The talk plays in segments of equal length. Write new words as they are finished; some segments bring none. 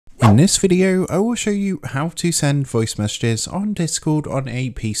In this video, I will show you how to send voice messages on Discord on a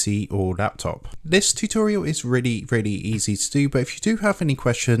PC or laptop. This tutorial is really easy to do, but if you do have any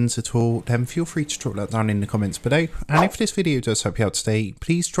questions at all, then feel free to drop that down in the comments below. And if this video does help you out today,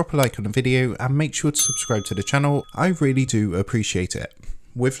 please drop a like on the video and make sure to subscribe to the channel. I really do appreciate it.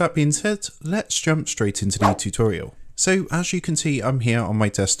 With that being said, let's jump straight into the tutorial. So as you can see, I'm here on my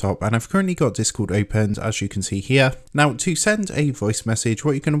desktop and I've currently got Discord opened, as you can see here. Now to send a voice message,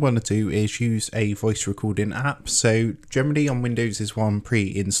 what you're going to want to do is use a voice recording app. So generally on Windows is one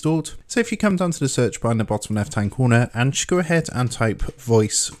pre-installed. So if you come down to the search bar in the bottom left hand corner and just go ahead and type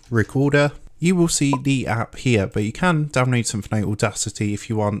voice recorder, you will see the app here, but you can download something like Audacity if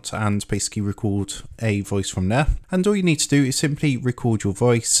you want and basically record a voice from there. And all you need to do is simply record your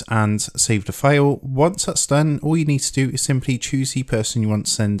voice and save the file. Once that's done, all you need to do is simply choose the person you want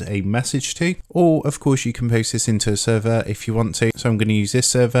to send a message to, or of course you can post this into a server if you want to. So I'm going to use this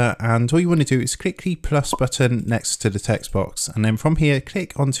server, and all you want to do is click the plus button next to the text box, and then from here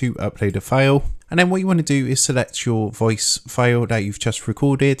click onto upload a file. And then what you want to do is select your voice file that you've just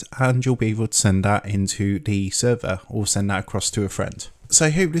recorded, and you'll be able to send that into the server or send that across to a friend. So I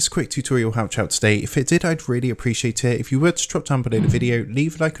hope this quick tutorial helped you out today. If it did, I'd really appreciate it. If you would, just drop down below the video,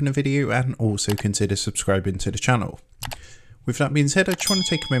 leave a like on the video, and also consider subscribing to the channel. With that being said, I just want to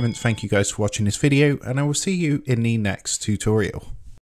take a moment to thank you guys for watching this video, and I will see you in the next tutorial.